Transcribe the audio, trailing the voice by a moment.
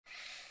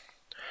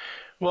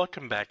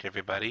Welcome back,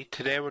 everybody.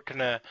 Today we're going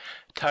to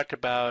talk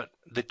about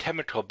the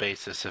chemical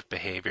basis of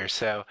behavior.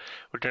 So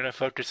we're going to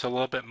focus a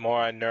little bit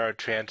more on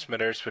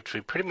neurotransmitters, which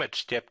we pretty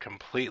much skipped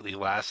completely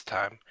last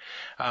time,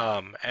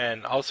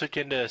 and also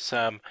get into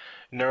some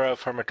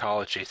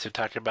neuropharmacology, so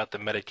talk about the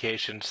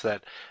medications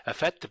that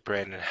affect the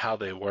brain and how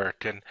they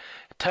work, and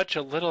touch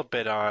a little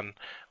bit on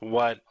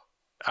what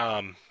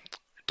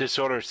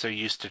disorders they're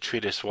used to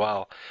treat as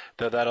well,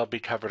 though that'll be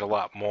covered a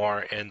lot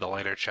more in the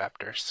later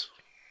chapters.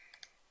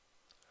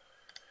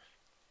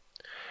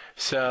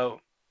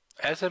 So,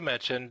 as I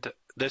mentioned,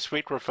 this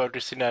week we're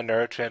focusing on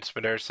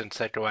neurotransmitters and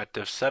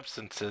psychoactive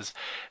substances,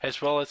 as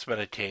well as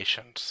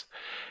medications.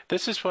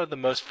 This is one of the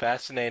most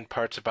fascinating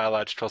parts of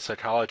biological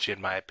psychology,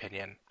 in my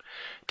opinion.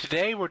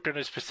 Today we're going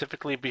to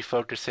specifically be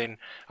focusing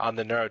on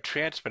the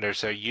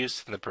neurotransmitters that are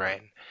used in the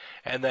brain,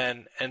 and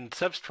then in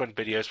subsequent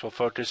videos we'll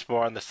focus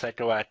more on the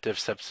psychoactive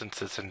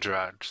substances and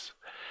drugs.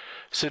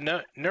 So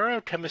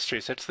neurochemistry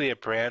is actually a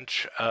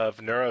branch of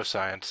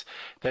neuroscience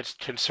that's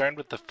concerned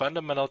with the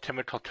fundamental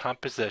chemical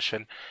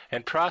composition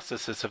and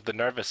processes of the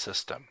nervous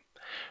system.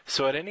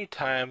 So at any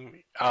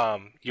time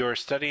you're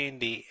studying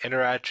the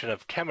interaction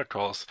of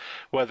chemicals,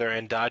 whether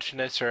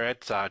endogenous or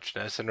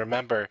exogenous, and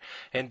remember,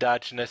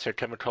 endogenous are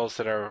chemicals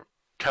that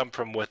come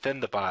from within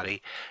the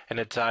body, and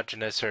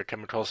exogenous are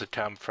chemicals that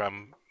come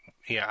from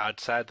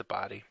outside the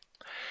body.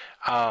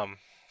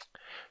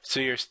 So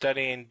you're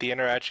studying the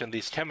interaction of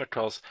these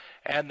chemicals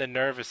and the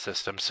nervous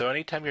system. So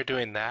anytime you're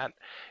doing that,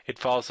 it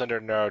falls under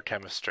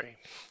neurochemistry.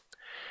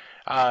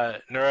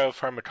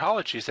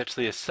 Neuropharmacology is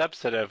actually a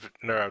subset of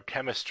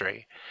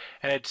neurochemistry,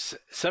 and it's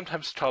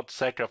sometimes called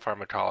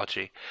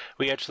psychopharmacology.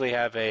 We actually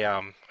have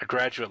a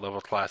graduate level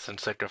class in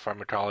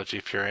psychopharmacology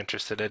if you're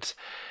interested. It's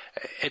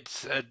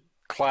a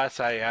class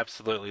I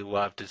absolutely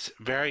loved. It's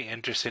very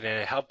interesting, and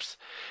it helps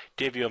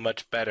give you a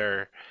much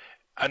better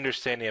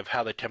understanding of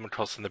how the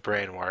chemicals in the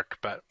brain work,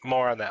 but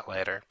more on that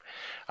later.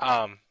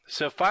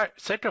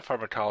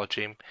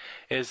 Psychopharmacology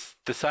is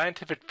the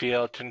scientific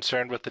field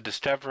concerned with the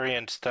discovery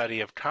and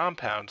study of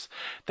compounds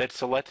that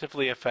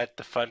selectively affect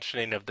the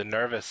functioning of the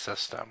nervous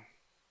system.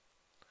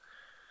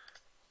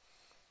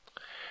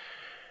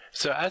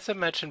 So as I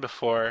mentioned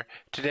before,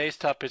 today's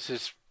topic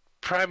is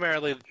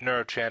primarily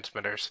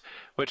neurotransmitters,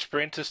 which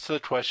brings us to the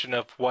question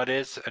of what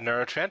is a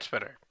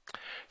neurotransmitter.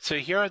 So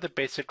here are the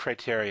basic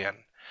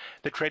criterion.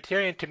 The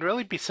criterion can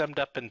really be summed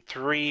up in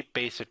three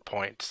basic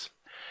points.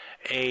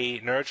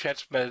 A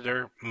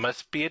neurotransmitter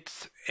must be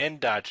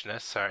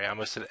endogenous. I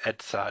almost said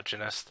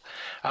exogenous.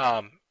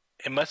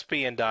 It must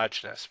be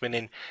endogenous,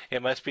 meaning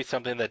it must be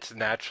something that's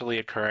naturally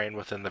occurring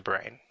within the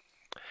brain.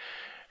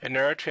 A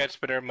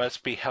neurotransmitter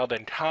must be held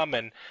in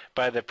common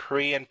by the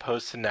pre- and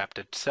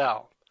postsynaptic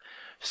cell.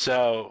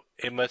 So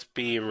it must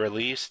be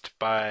released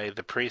by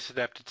the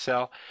presynaptic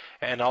cell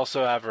and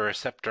also have a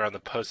receptor on the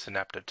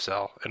postsynaptic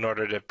cell in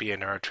order to be a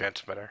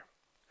neurotransmitter.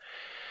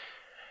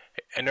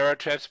 A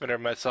neurotransmitter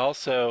must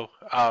also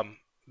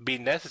be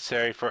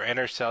necessary for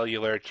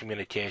intercellular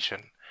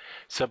communication.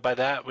 So by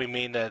that we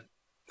mean that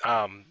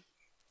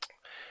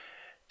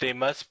they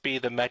must be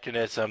the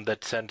mechanism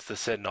that sends the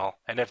signal,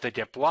 and if they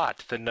get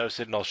blocked, then no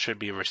signal should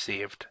be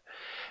received.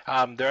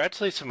 There are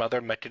actually some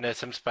other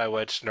mechanisms by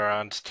which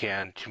neurons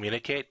can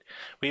communicate.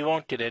 We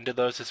won't get into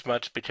those as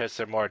much because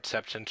they're more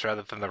exceptions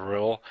rather than the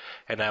rule,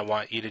 and I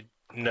want you to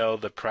know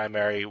the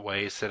primary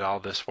ways that all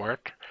this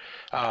work.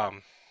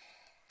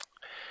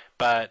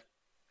 But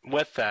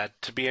with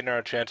that, to be a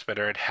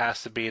neurotransmitter, it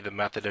has to be the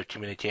method of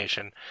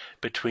communication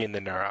between the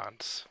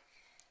neurons.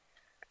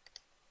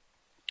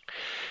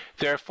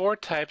 There are four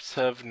types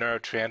of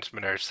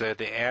neurotransmitters. They're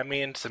the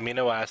amines,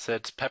 amino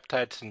acids,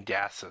 peptides, and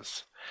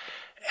gases.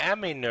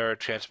 Amine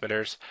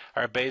neurotransmitters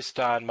are based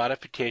on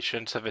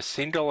modifications of a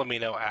single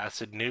amino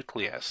acid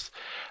nucleus.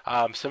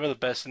 Some of the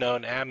best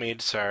known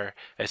amines are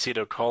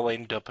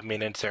acetylcholine,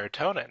 dopamine, and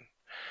serotonin.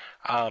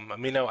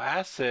 Amino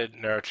acid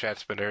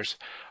neurotransmitters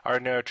are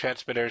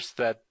neurotransmitters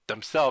that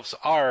themselves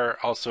are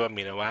also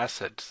amino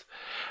acids.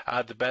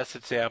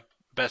 The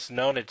best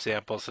known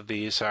examples of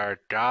these are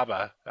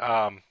GABA,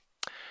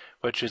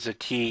 which is a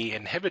key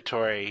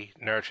inhibitory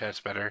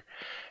neurotransmitter,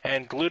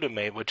 and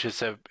glutamate, which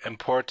is an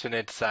important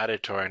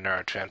excitatory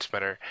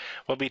neurotransmitter.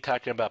 We'll be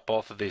talking about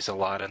both of these a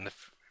lot in the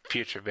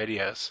future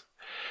videos.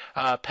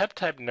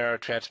 Peptide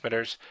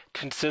neurotransmitters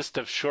consist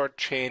of short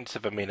chains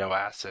of amino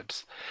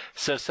acids.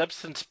 So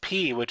substance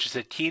P, which is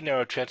a key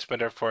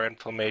neurotransmitter for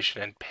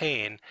inflammation and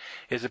pain,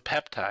 is a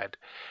peptide.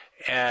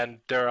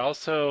 And there are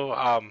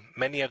also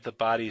many of the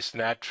body's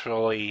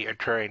naturally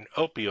occurring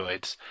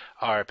opioids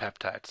are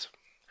peptides.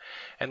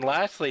 And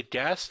lastly,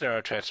 gas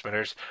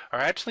neurotransmitters are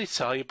actually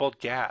soluble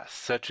gas,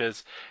 such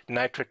as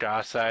nitric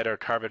oxide or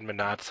carbon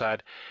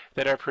monoxide,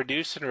 that are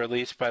produced and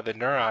released by the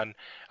neuron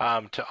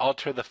to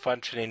alter the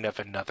functioning of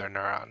another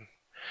neuron.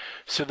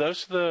 So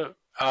those are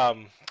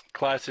the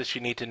classes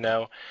you need to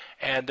know,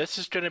 and this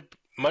is going to,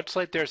 much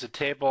like there's a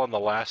table in the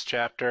last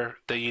chapter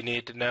that you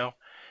need to know,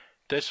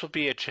 this will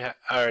be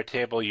a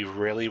table you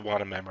really want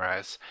to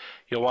memorize.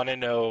 You'll want to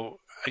know,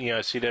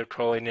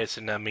 acetylcholine is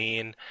an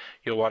amine.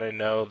 You'll want to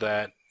know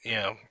that,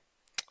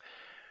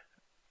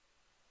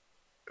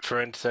 for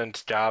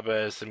instance,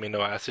 GABA is amino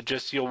acid.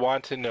 Just you'll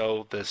want to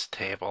know this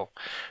table.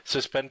 So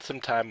spend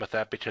some time with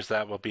that because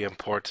that will be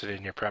important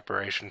in your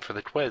preparation for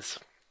the quiz.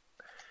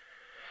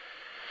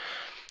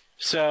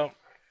 So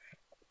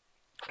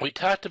we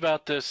talked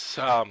about this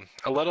a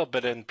little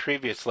bit in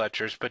previous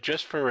lectures, but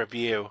just for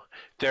review,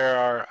 there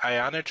are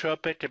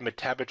ionotropic and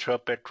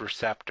metabotropic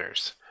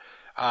receptors.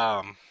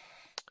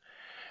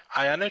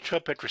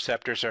 Ionotropic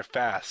receptors are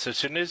fast. As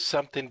soon as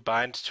something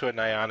binds to an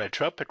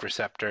ionotropic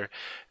receptor,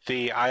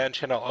 the ion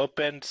channel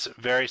opens.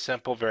 Very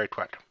simple, very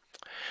quick.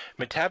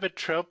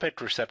 Metabotropic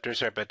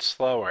receptors are a bit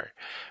slower.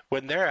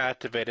 When they're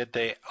activated,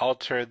 they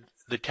alter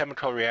the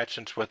chemical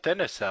reactions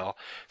within a cell,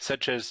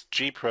 such as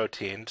G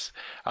proteins,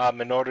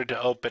 in order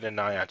to open an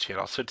ion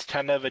channel. So it's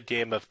kind of a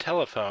game of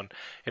telephone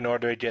in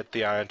order to get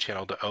the ion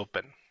channel to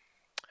open.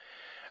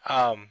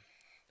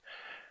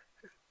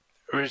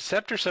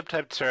 Receptor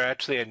subtypes are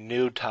actually a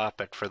new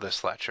topic for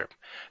this lecture.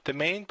 The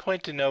main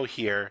point to know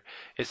here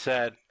is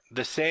that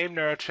the same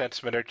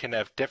neurotransmitter can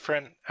have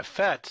different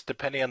effects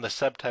depending on the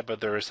subtype of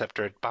the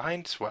receptor it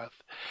binds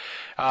with.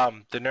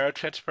 The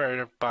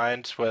neurotransmitter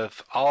binds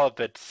with all of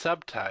its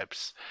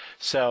subtypes.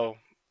 So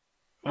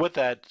with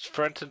that,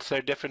 for instance, there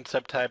are different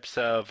subtypes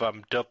of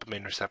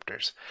dopamine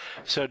receptors.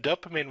 So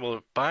dopamine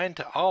will bind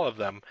to all of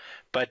them,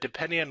 but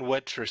depending on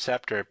which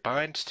receptor it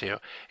binds to,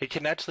 it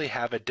can actually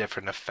have a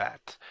different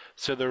effect.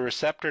 So the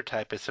receptor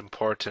type is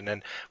important,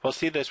 and we'll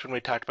see this when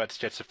we talk about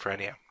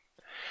schizophrenia.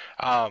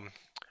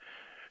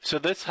 So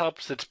this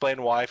helps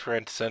explain why, for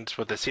instance,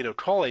 with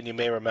acetylcholine, you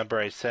may remember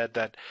I said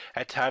that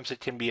at times it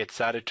can be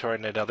excitatory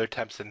and at other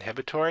times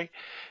inhibitory.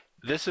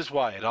 This is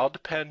why. It all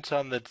depends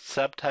on the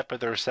subtype of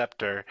the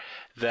receptor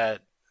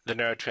that the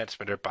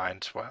neurotransmitter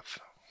binds with.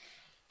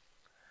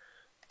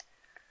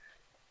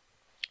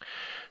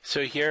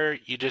 So here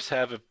you just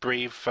have a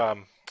brief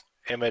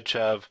image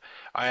of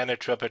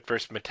ionotropic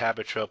versus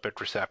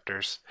metabotropic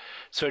receptors.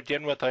 So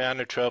again, with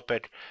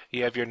ionotropic,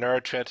 you have your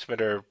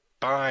neurotransmitter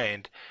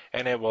bind,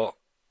 and it will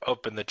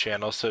open the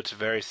channel, so it's a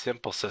very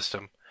simple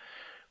system.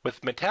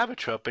 With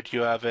metabotropic,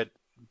 you have it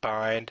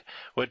bind,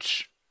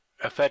 which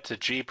affects a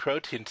G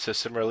protein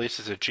system,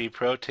 releases a G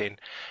protein,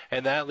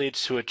 and that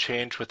leads to a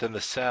change within the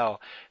cell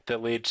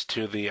that leads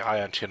to the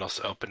ion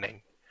channels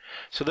opening.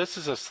 So this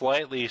is a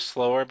slightly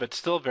slower but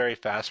still very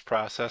fast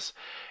process,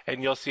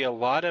 and you'll see a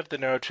lot of the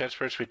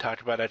neurotransmitters we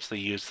talked about actually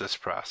use this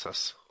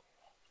process.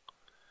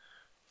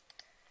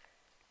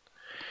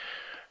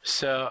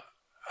 So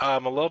a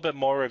little bit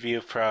more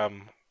review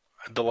from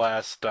the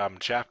last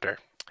chapter.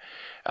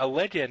 A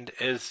ligand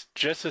is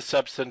just a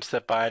substance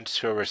that binds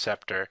to a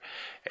receptor,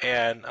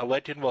 and a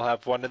ligand will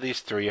have one of these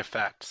three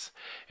effects.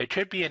 It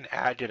could be an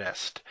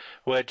agonist,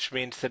 which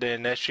means that it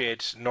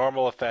initiates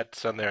normal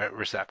effects on the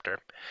receptor.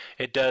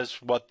 It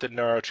does what the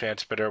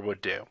neurotransmitter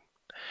would do.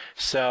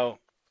 So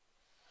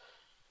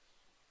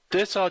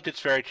this all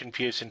gets very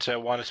confusing, so I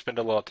want to spend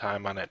a little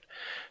time on it.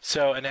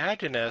 So an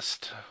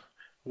agonist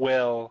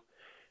will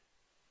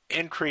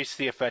increase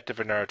the effect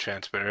of a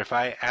neurotransmitter. If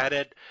I add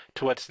it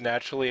to what's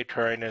naturally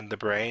occurring in the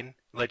brain,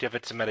 like if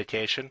it's a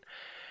medication,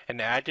 an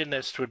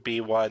agonist would be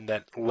one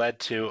that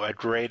led to a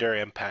greater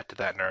impact to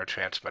that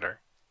neurotransmitter.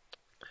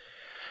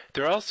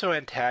 There are also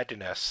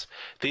antagonists.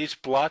 These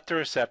block the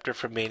receptor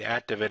from being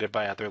activated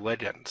by other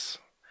ligands.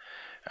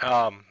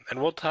 And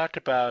we'll talk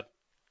about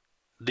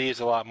these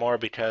a lot more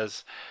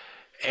because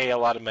a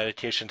lot of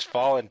medications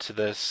fall into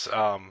this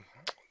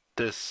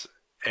this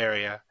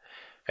area.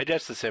 I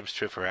guess the same is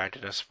true for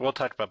agonists. We'll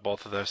talk about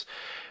both of those.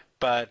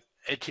 But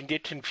it can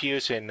get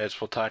confusing, as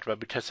we'll talk about,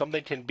 because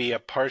something can be a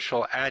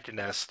partial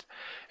agonist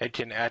and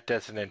can act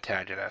as an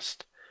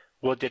antagonist.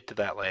 We'll get to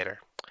that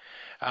later.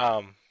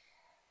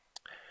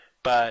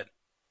 But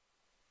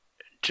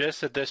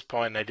just at this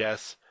point, I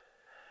guess,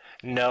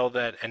 know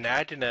that an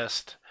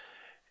agonist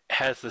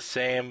has the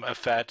same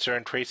effects or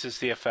increases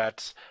the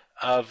effects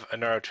of a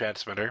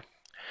neurotransmitter.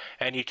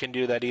 And you can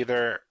do that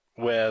either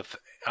with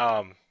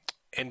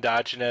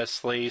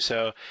endogenously,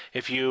 so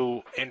if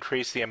you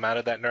increase the amount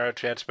of that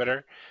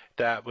neurotransmitter,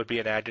 that would be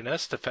an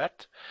agonist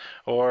effect,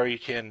 or you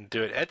can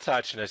do it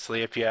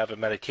exogenously if you have a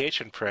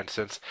medication, for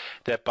instance,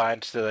 that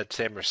binds to that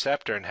same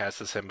receptor and has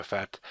the same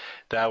effect.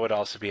 That would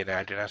also be an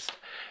agonist.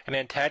 An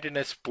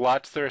antagonist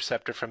blocks the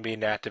receptor from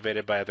being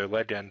activated by other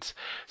ligands,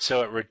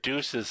 so it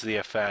reduces the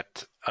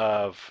effect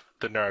of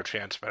the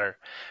neurotransmitter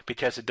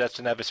because it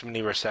doesn't have as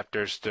many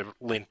receptors to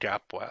link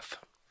up with.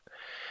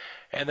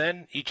 And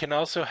then you can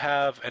also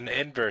have an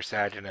inverse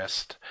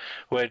agonist,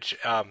 which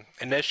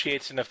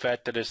initiates an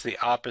effect that is the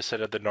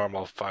opposite of the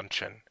normal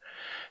function.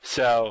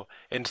 So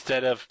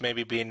instead of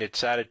maybe being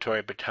excitatory,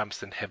 it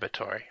becomes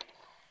inhibitory.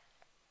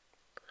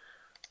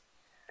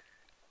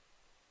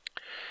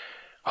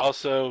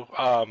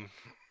 Also,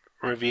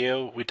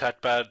 review, we talked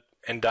about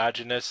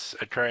endogenous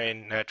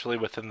occurring naturally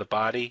within the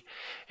body,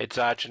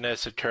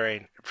 exogenous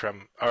occurring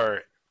from,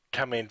 or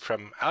coming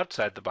from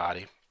outside the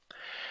body.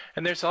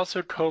 And there's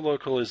also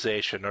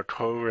co-localization or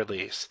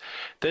co-release.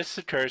 This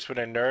occurs when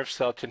a nerve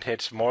cell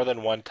contains more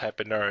than one type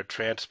of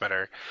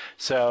neurotransmitter.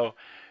 So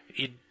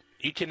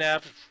you can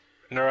have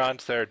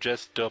neurons that are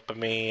just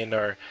dopamine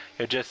or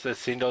just a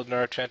single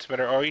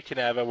neurotransmitter, or you can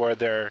have it where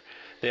they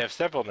have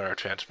several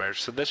neurotransmitters.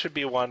 So this would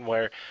be one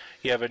where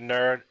you have a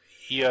neuron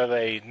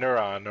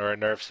or a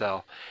nerve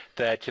cell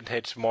that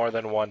contains more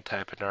than one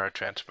type of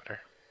neurotransmitter.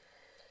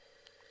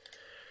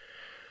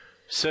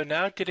 So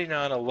now getting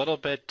on a little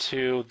bit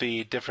to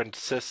the different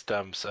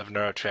systems of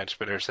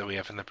neurotransmitters that we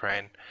have in the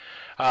brain.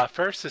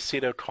 First,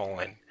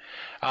 acetylcholine.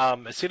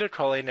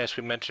 Acetylcholine, as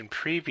we mentioned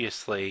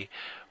previously,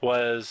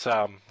 was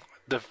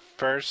the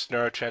first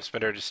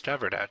neurotransmitter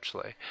discovered,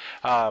 actually.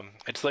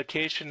 Its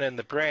location in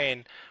the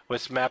brain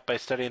was mapped by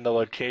studying the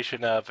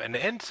location of an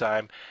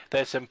enzyme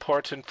that's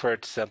important for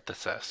its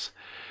synthesis.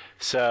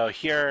 So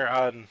here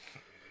on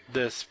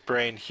this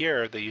brain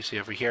here that you see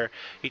over here,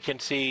 you can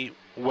see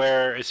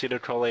where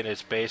acetylcholine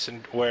is based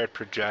and where it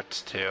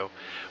projects to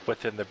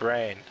within the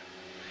brain.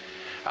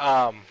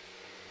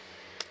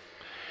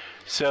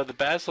 So the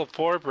basal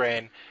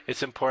forebrain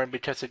is important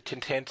because it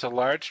contains a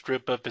large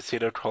group of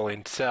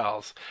acetylcholine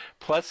cells.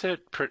 Plus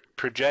it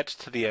projects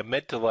to the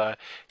amygdala,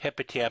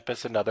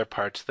 hippocampus, and other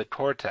parts of the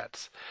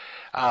cortex.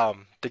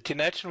 The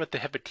connection with the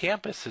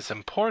hippocampus is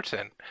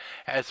important,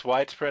 as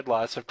widespread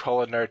loss of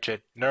cholinergic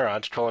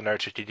neurons,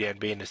 cholinergic again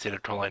being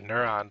acetylcholine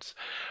neurons,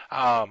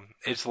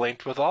 is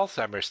linked with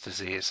Alzheimer's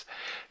disease.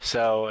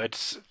 So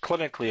it's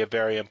clinically a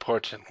very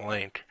important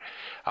link.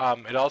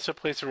 It also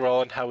plays a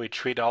role in how we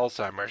treat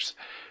Alzheimer's.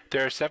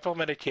 There are several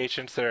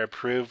medications that are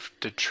approved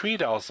to treat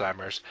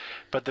Alzheimer's,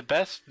 but the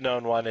best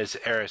known one is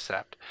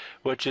Aricept,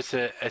 which is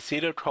an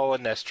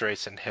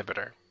acetylcholinesterase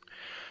inhibitor.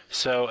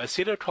 So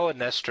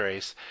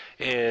acetylcholinesterase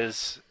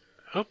is...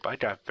 I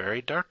got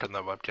very dark on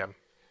the webcam.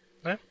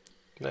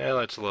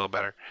 That's a little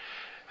better.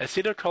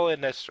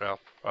 Acetylcholinesterase...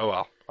 Oh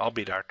well, I'll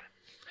be dark.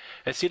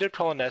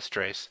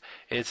 Acetylcholinesterase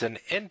is an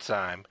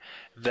enzyme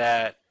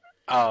that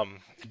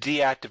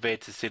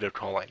deactivates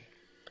acetylcholine.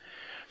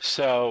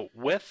 So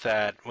with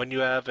that, when you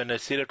have an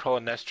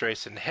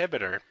acetylcholinesterase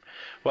inhibitor,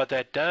 what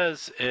that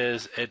does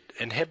is it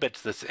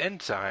inhibits this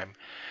enzyme,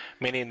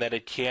 meaning that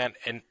it can't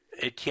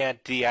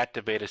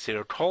deactivate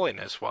acetylcholine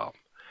as well.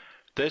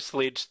 This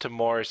leads to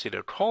more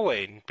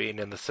acetylcholine being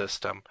in the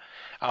system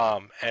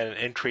and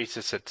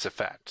increases its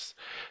effects.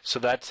 So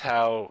that's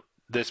how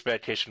this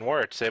medication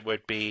works. It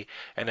would be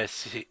an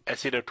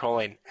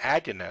acetylcholine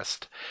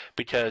agonist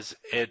because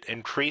it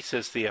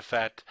increases the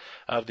effect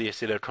of the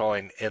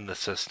acetylcholine in the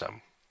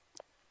system.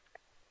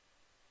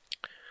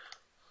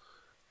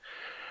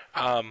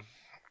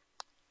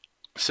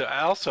 So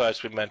also,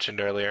 as we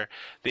mentioned earlier,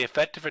 the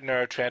effect of a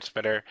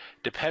neurotransmitter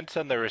depends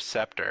on the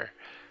receptor.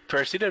 For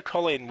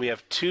acetylcholine, we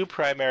have two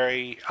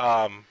primary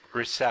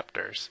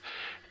receptors.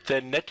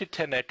 The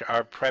nicotinic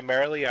are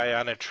primarily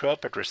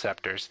ionotropic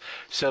receptors,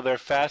 so they're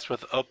fast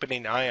with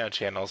opening ion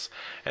channels,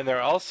 and they're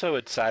also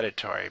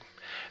excitatory.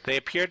 They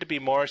appear to be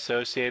more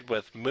associated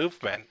with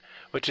movement,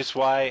 which is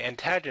why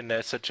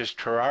antagonists such as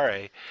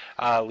curare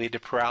lead to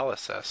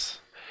paralysis.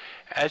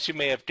 As you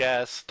may have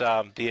guessed,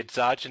 the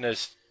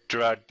exogenous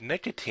drug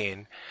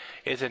nicotine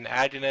is an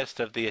agonist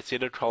of the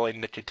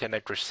acetylcholine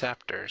nicotinic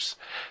receptors.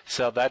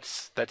 So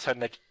that's how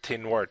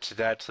nicotine works. It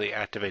actually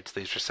activates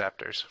these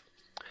receptors.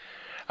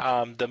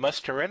 The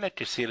muscarinic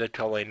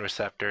acetylcholine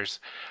receptors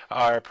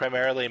are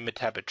primarily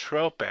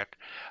metabotropic,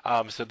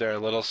 so they're a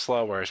little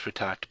slower, as we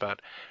talked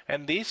about.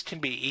 And these can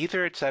be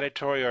either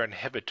excitatory or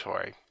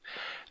inhibitory.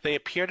 They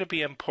appear to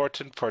be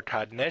important for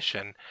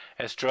cognition,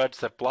 as drugs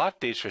that block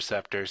these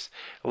receptors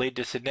lead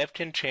to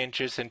significant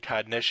changes in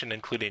cognition,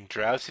 including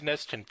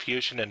drowsiness,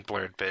 confusion, and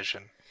blurred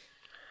vision.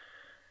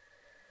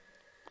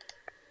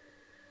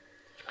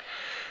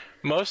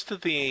 Most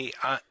of the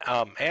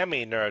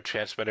amine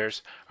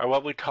neurotransmitters are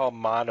what we call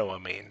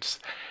monoamines,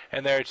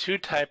 and there are two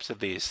types of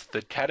these,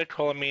 the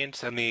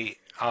catecholamines and the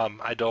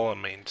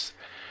idolamines.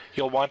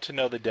 You'll want to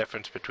know the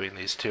difference between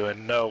these two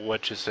and know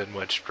which is in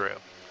which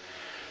group.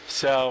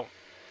 So,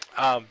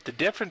 the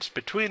difference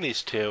between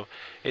these two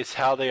is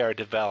how they are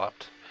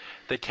developed.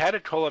 The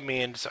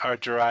catecholamines are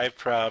derived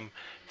from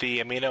the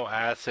amino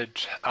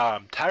acid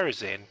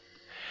tyrosine,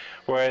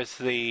 whereas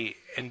the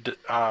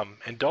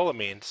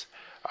indolamines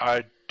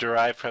are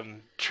derived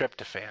from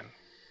tryptophan.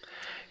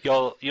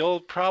 You'll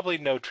probably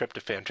know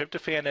tryptophan.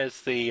 Tryptophan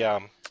is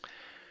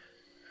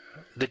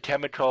the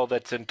chemical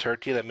that's in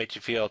turkey that makes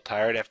you feel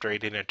tired after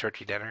eating a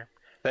turkey dinner.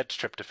 That's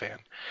tryptophan.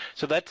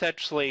 So that's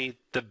actually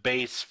the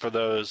base for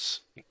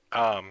those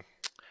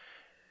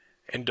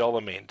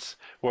indolamines,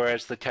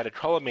 whereas the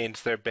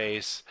catecholamines, their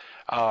base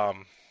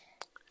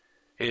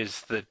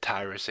is the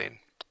tyrosine.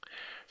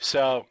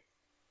 So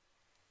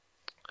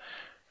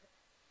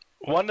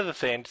one of the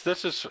things,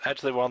 this is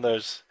actually one of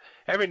those,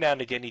 every now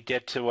and again you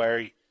get to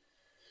where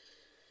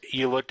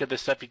you look at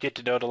this stuff, you get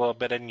to know it a little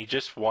bit, and you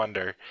just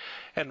wonder.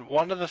 And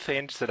one of the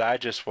things that I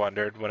just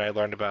wondered when I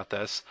learned about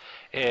this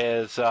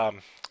is,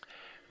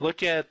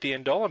 look at the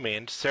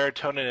indolamines.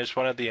 Serotonin is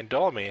one of the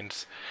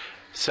indolamines.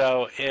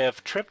 So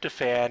if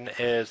tryptophan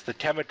is the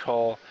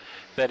chemical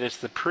that is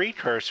the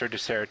precursor to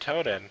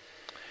serotonin,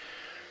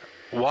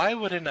 why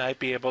wouldn't I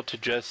be able to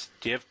just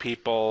give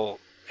people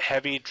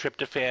heavy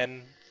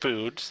tryptophan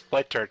foods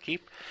like turkey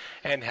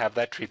and have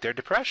that treat their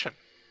depression.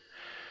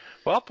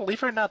 Well,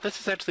 believe it or not, this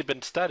has actually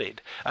been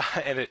studied,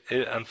 and it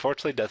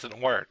unfortunately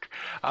doesn't work.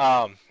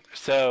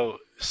 So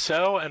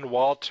and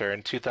Walter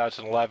in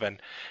 2011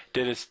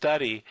 did a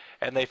study,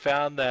 and they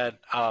found that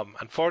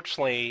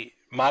unfortunately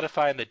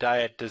modifying the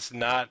diet does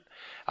not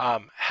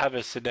have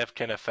a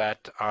significant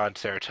effect on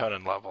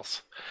serotonin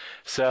levels.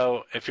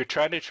 So if you're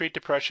trying to treat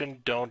depression,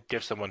 don't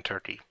give someone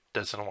turkey.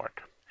 Doesn't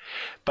work.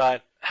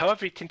 But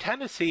however, you can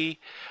tend to see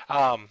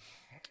how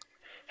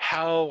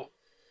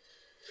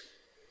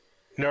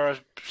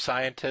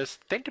neuroscientists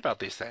think about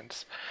these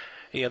things.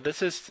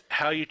 This is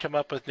how you come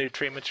up with new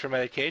treatments for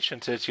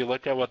medications is you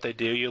look at what they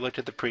do, you look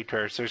at the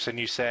precursors, and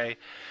you say,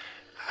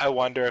 I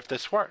wonder if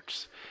this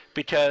works.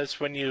 Because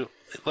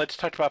let's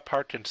talk about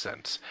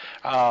Parkinson's.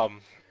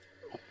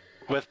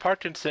 With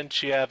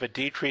Parkinson's, you have a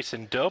decrease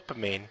in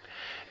dopamine,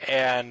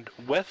 and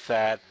with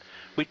that,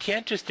 we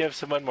can't just give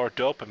someone more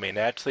dopamine. It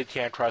actually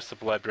can't cross the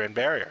blood-brain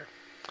barrier.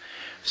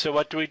 So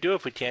what do we do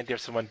if we can't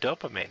give someone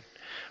dopamine?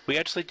 We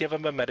actually give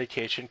them a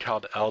medication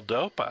called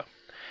L-Dopa.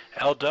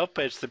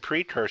 L-Dopa is the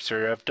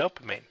precursor of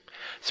dopamine.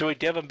 So we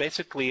give them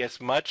basically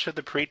as much of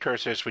the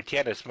precursor as we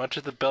can, as much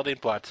of the building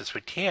blocks as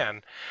we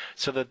can,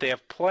 so that they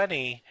have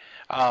plenty.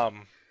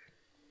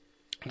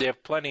 They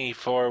have plenty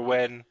for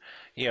when,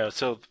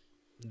 so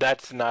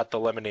that's not the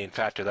limiting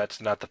factor.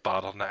 That's not the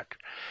bottleneck.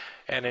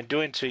 And in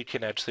doing so, you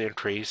can actually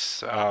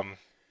increase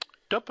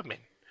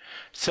dopamine.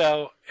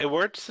 So it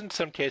works in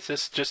some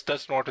cases, just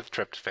doesn't work with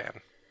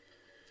tryptophan.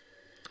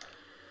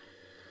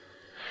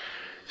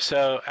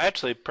 So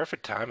actually,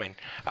 perfect timing.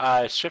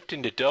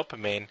 Shifting to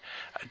dopamine.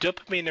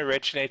 Dopamine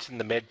originates in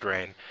the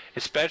midbrain,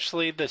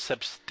 especially the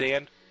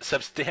substantia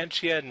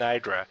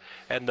nigra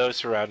and those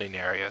surrounding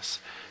areas.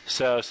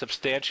 So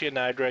substantia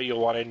nigra,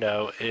 you'll want to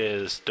know,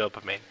 is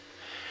dopamine.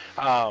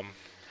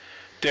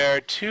 There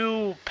are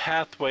two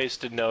pathways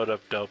to note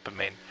of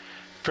dopamine.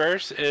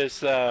 First is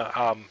the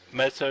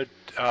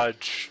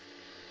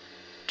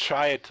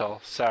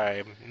mesotriatal. Sorry,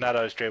 I'm not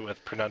always great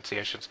with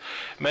pronunciations.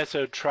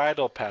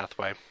 Mesotriatal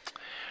pathway.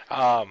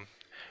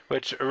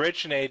 Which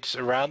originates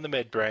around the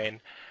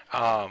midbrain,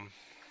 and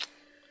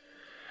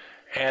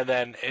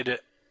then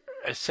it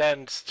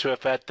ascends to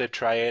affect the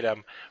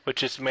striatum,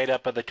 which is made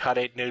up of the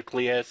caudate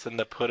nucleus and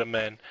the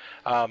putamen.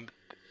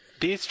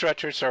 These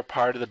structures are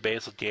part of the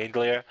basal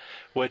ganglia,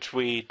 which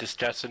we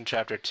discussed in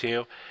Chapter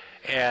 2,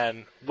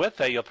 and with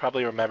that, you'll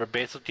probably remember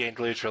basal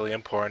ganglia is really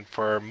important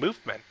for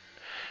movement.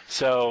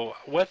 So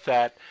with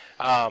that,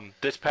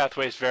 this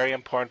pathway is very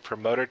important for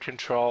motor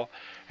control,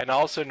 and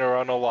also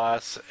neuronal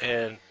loss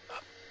in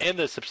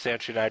the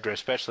substantia nigra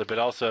especially, but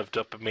also of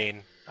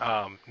dopamine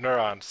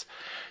neurons,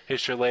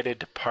 is related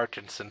to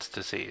Parkinson's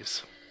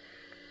disease.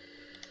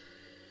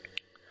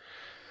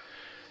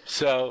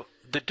 So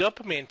the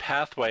dopamine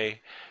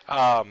pathway,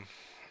 or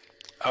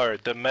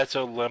the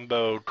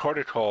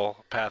mesolimbocortical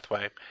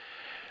pathway,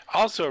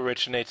 also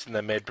originates in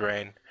the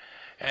midbrain,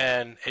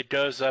 and it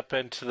goes up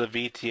into the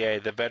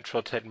VTA, the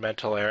ventral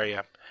tegmental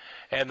area,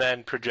 and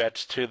then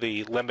projects to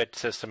the limbic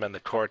system and the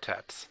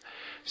cortex.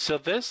 So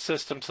this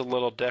system's a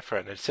little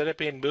different. Instead of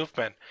being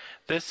movement,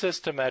 this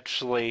system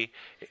actually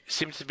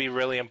seems to be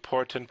really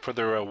important for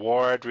the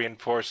reward,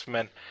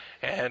 reinforcement,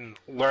 and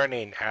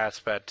learning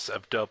aspects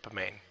of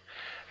dopamine.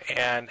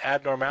 And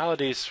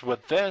abnormalities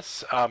with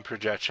this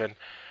projection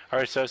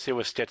are associated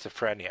with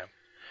schizophrenia.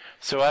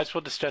 So as we'll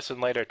discuss in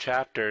later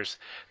chapters,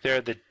 there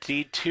are the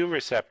D2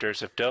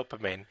 receptors of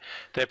dopamine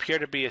that appear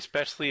to be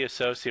especially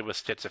associated with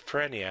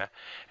schizophrenia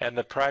and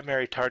the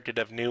primary target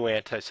of new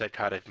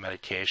antipsychotic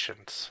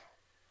medications.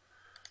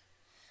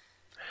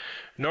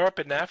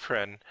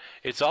 Norepinephrine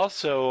is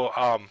also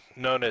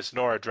known as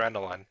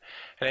noradrenaline,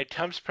 and it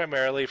comes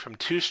primarily from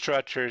two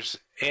structures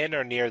in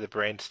or near the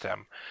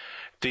brainstem: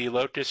 the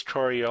locus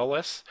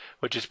coeruleus,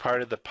 which is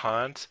part of the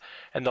pons,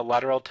 and the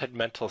lateral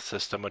tegmental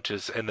system, which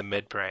is in the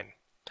midbrain.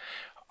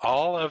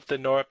 All of the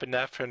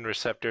norepinephrine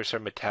receptors are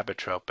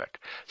metabotropic,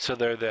 so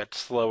they're that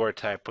slower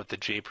type with the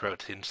G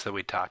proteins that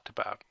we talked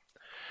about.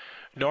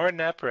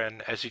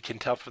 Norepinephrine, as you can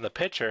tell from the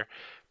picture,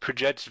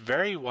 projects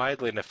very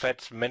widely and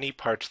affects many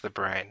parts of the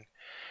brain.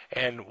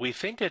 And we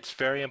think it's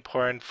very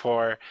important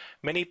for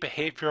many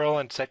behavioral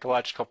and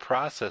psychological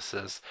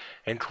processes,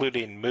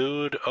 including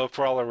mood,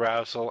 overall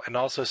arousal, and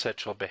also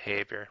sexual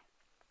behavior.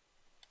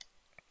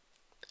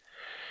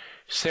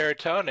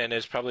 Serotonin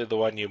is probably the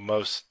one you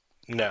most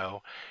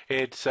know.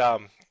 It's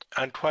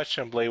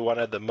unquestionably one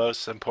of the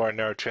most important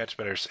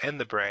neurotransmitters in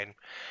the brain,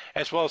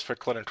 as well as for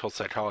clinical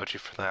psychology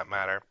for that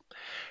matter.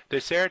 The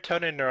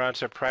serotonin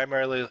neurons are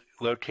primarily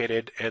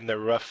located in the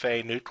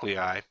Raphe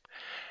nuclei,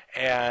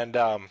 and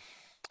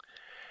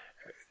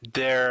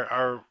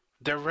they're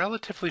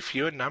relatively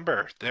few in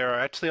number. There are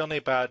actually only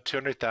about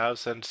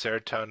 200,000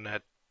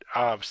 serotonergic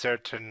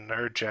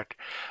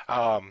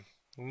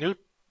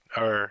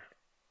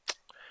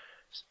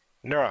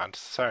neurons.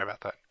 Sorry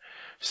about that.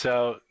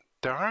 So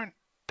there aren't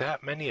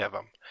that many of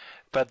them,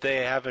 but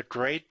they have a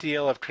great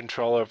deal of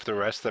control over the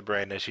rest of the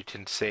brain, as you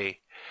can see.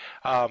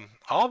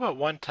 All but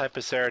one type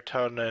of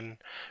serotonin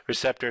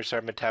receptors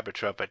are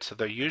metabotropic, so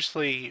they're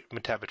usually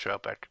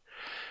metabotropic.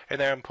 And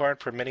they're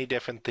important for many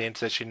different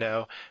things, as you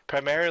know.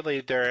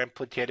 Primarily, they're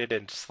implicated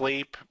in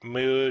sleep,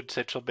 mood,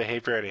 sexual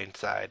behavior, and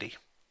anxiety.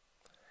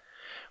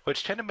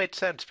 Which kind of makes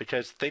sense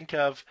because think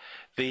of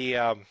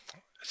the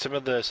some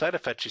of the side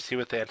effects you see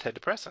with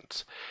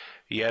antidepressants.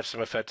 You have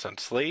some effects on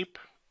sleep,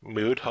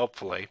 mood,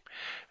 hopefully.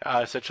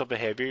 Sexual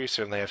behavior, you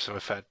certainly have some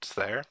effects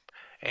there,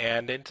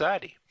 and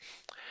anxiety.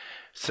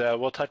 So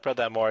we'll talk about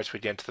that more as we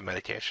get into the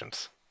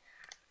medications.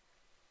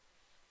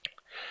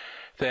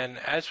 Then,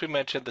 as we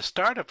mentioned at the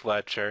start of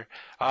lecture,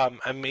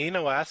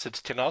 amino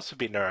acids can also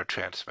be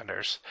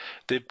neurotransmitters.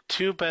 The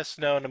two best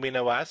known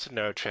amino acid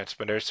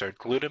neurotransmitters are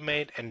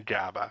glutamate and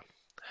GABA.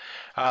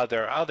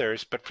 There are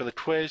others, but for the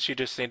quiz, you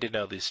just need to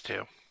know these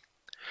two.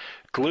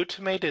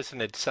 Glutamate is an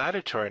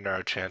excitatory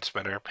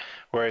neurotransmitter,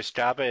 whereas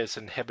GABA is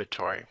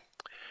inhibitory.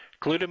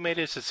 Glutamate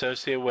is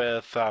associated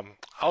with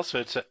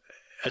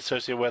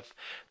associated with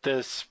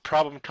this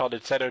problem called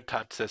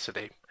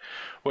excitotoxicity,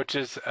 which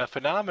is a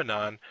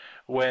phenomenon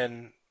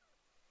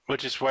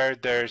which is where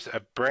there's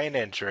a brain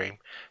injury,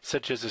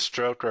 such as a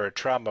stroke or a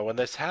trauma. When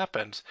this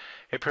happens,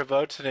 it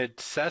provokes an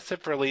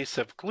excessive release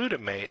of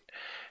glutamate,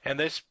 and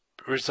this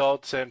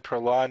results in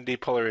prolonged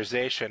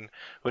depolarization,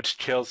 which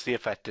kills the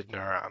affected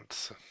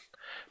neurons.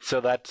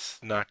 So that's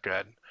not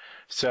good.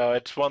 So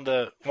it's one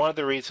of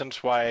the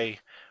reasons why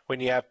when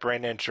you have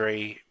brain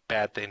injury,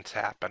 bad things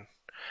happen,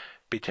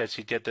 because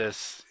you get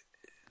this.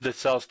 The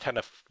cells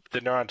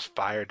the neurons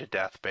fire to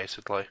death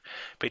basically,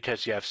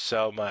 because you have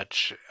so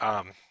much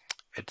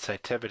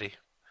excitivity.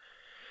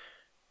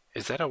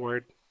 Is that a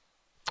word?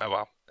 Oh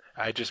well,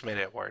 I just made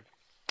it a word.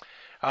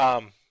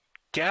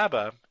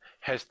 GABA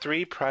has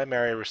three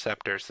primary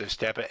receptors. There's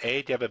GABA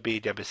A, GABA B,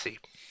 GABA C.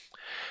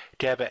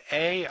 GABA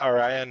A are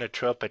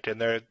ionotropic,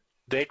 and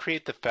they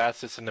create the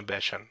fastest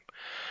inhibition,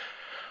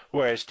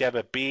 whereas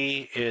GABA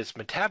B is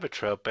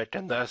metabotropic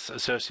and thus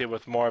associated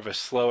with more of a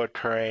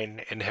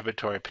slow-occurring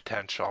inhibitory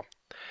potential.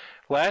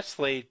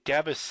 Lastly,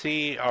 GABA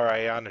C are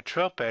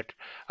ionotropic,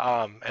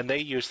 and they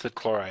use the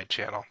chloride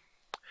channel.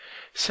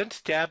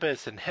 Since GABA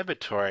is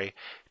inhibitory,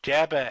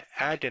 GABA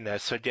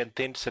agonists, so again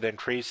things that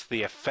increase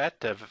the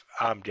effect of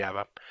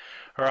GABA,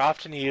 are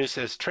often used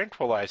as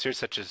tranquilizers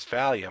such as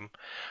Valium,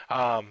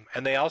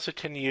 and they also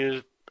can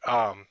use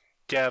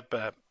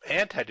GABA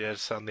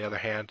antagonists, on the other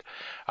hand,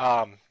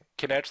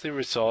 can actually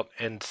result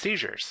in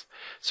seizures.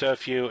 So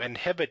if you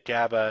inhibit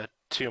GABA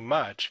too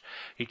much,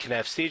 you can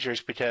have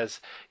seizures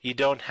because you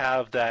don't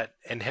have that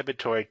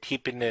inhibitory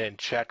keeping it in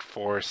check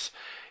force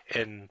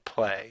in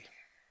play.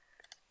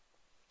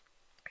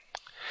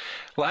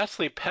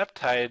 Lastly,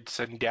 peptides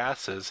and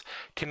gases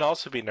can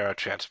also be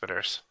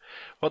neurotransmitters.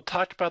 We'll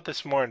talk about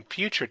this more in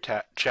future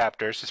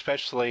chapters,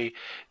 especially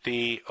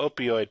the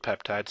opioid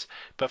peptides,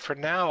 but for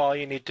now all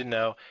you need to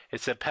know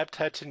is that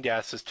peptides and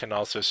gases can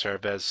also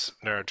serve as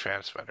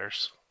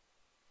neurotransmitters.